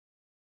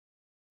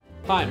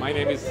Hi, my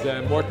name is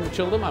Morten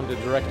Tyldum. I'm the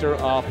director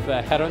of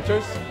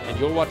Headhunters, and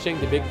you're watching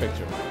The Big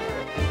Picture.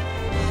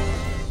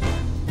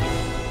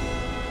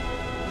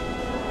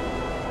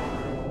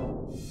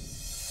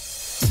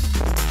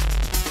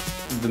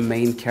 The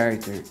main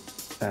character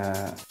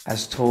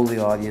has told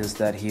the audience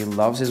that he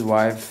loves his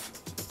wife.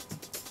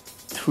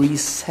 3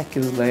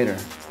 seconds later,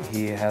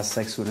 he has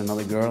sex with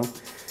another girl.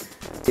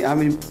 I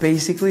mean,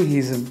 basically,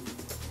 he's a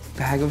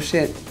bag of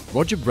shit.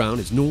 Roger Brown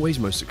is Norway's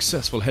most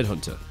successful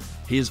headhunter.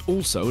 He is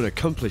also an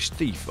accomplished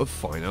thief of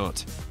fine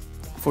art.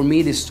 For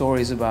me, this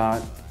story is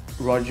about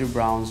Roger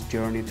Brown's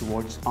journey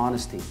towards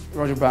honesty.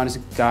 Roger Brown is a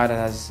guy that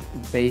has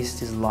based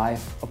his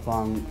life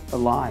upon a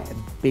lie, a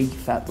big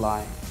fat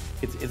lie.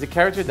 It's a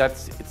character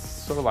it's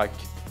sort of like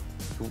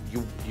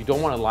you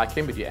don't want to like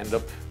him, but you end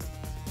up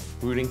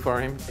rooting for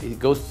him. He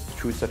goes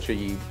through such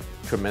a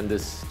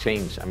tremendous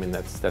change. I mean,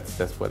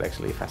 that's what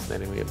actually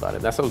fascinated me about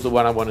it. That's also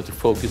what I wanted to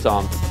focus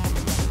on.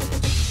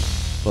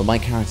 Well, my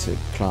character,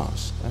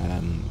 Klaus,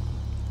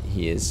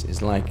 he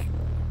is like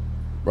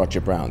Roger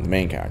Brown, the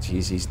main character.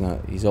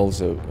 He's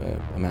also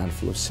a man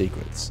full of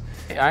secrets.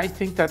 I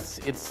think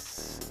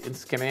it's in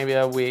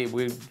Scandinavia we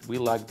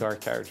like dark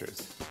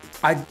characters.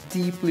 I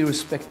deeply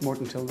respect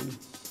Morten Tyldum,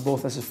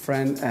 both as a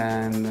friend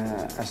and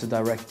as a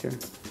director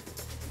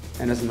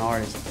and as an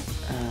artist.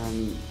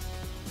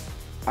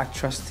 I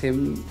trust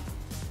him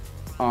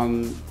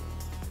on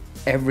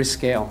every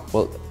scale.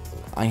 Well,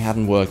 I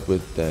hadn't worked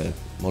with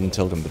Morten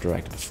Tyldum, the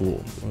director, before.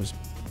 It was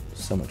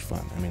so much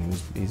fun. I mean,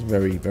 he's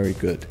very, very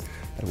good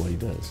at what he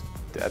does.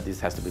 This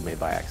has to be made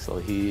by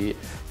Aksel.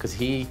 Because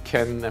he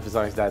can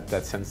emphasize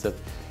that sense of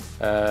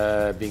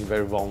being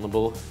very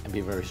vulnerable and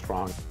being very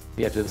strong.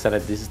 You have to understand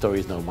that this story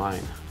is not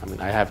mine. I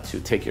mean, I have to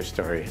take your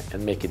story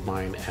and make it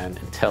mine and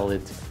tell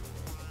it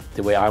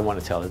the way I want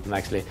to tell it. And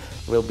actually,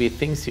 there will be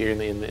things here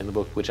in the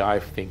book which I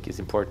think is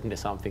important and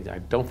something I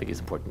don't think is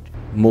important.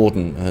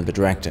 Morten, the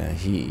director,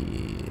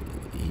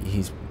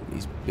 he's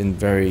been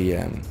very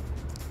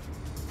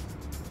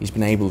he's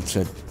been able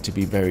to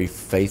be very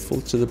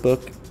faithful to the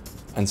book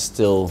and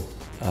still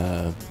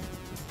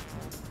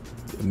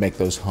make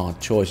those hard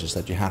choices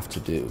that you have to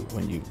do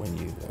when you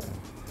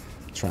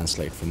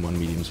translate from one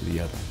medium to the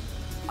other.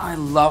 I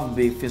love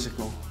being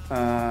physical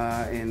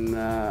in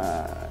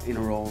a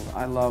role.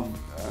 I love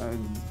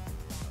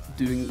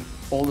doing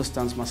all the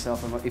stunts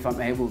myself if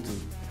I'm able to.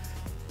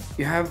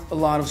 You have a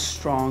lot of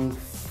strong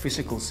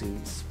physical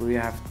scenes where you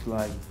have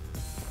to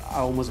I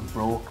almost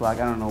broke, I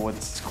don't know what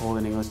it's called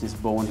in English, this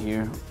bone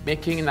here.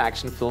 Making an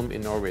action film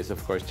in Norway is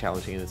of course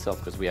challenging in itself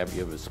because you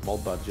have a small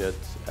budget,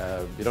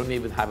 we don't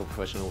even have a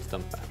professional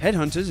stuntman.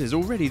 Headhunters is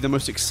already the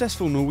most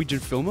successful Norwegian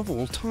film of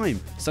all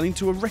time, selling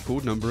to a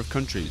record number of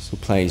countries. Who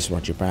plays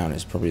Roger Brown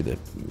is probably the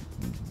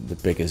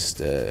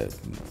biggest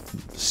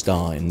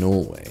star in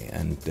Norway,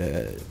 and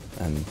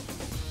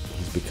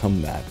he's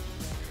become that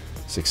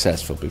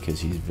successful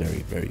because he's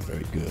very, very,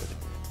 very good.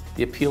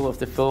 The appeal of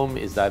the film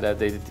is that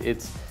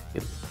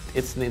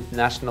it's an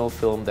international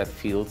film that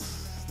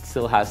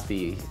still has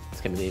the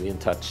Scandinavian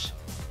touch.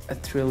 A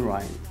thrill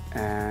ride,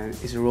 and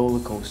it's a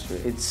roller coaster.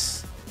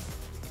 It's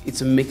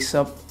a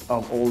mix-up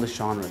of all the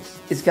genres.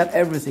 It's got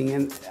everything,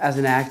 and as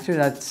an actor,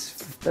 that's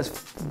the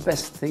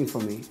best thing for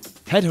me.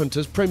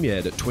 Headhunters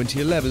premiered at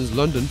 2011's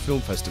London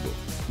Film Festival.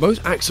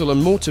 Both Aksel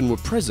and Morten were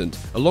present,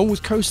 along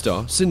with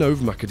co-star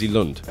Synnove Macody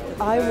Lund.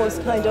 I was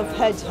kind of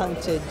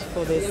headhunted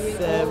for this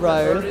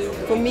role.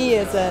 For me,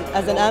 as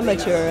an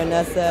amateur and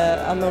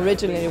I'm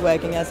originally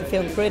working as a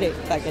film critic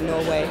back in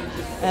Norway.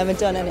 I haven't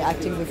done any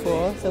acting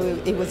before, so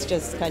it was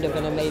just kind of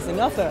an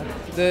amazing offer.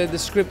 The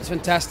script is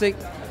fantastic,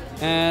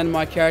 and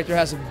my character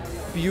has a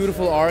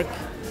beautiful arc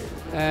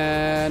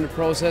and a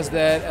process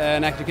that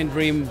an actor can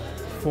dream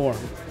for.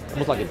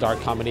 Almost like a dark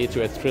comedy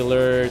to a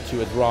thriller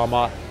to a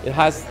drama. It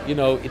has,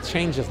 it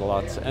changes a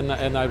lot,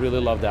 and I really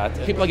love that.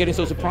 People are getting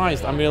so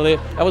surprised.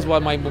 That was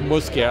what I'm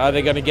most scared. Are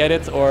they going to get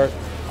it, or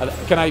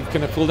can I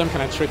fool them?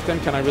 Can I trick them?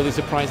 Can I really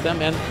surprise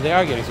them? And they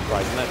are getting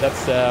surprised, and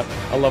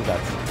I love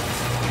that.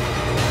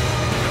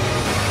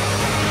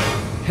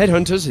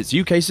 Headhunters hits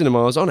UK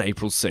cinemas on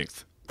April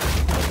 6th.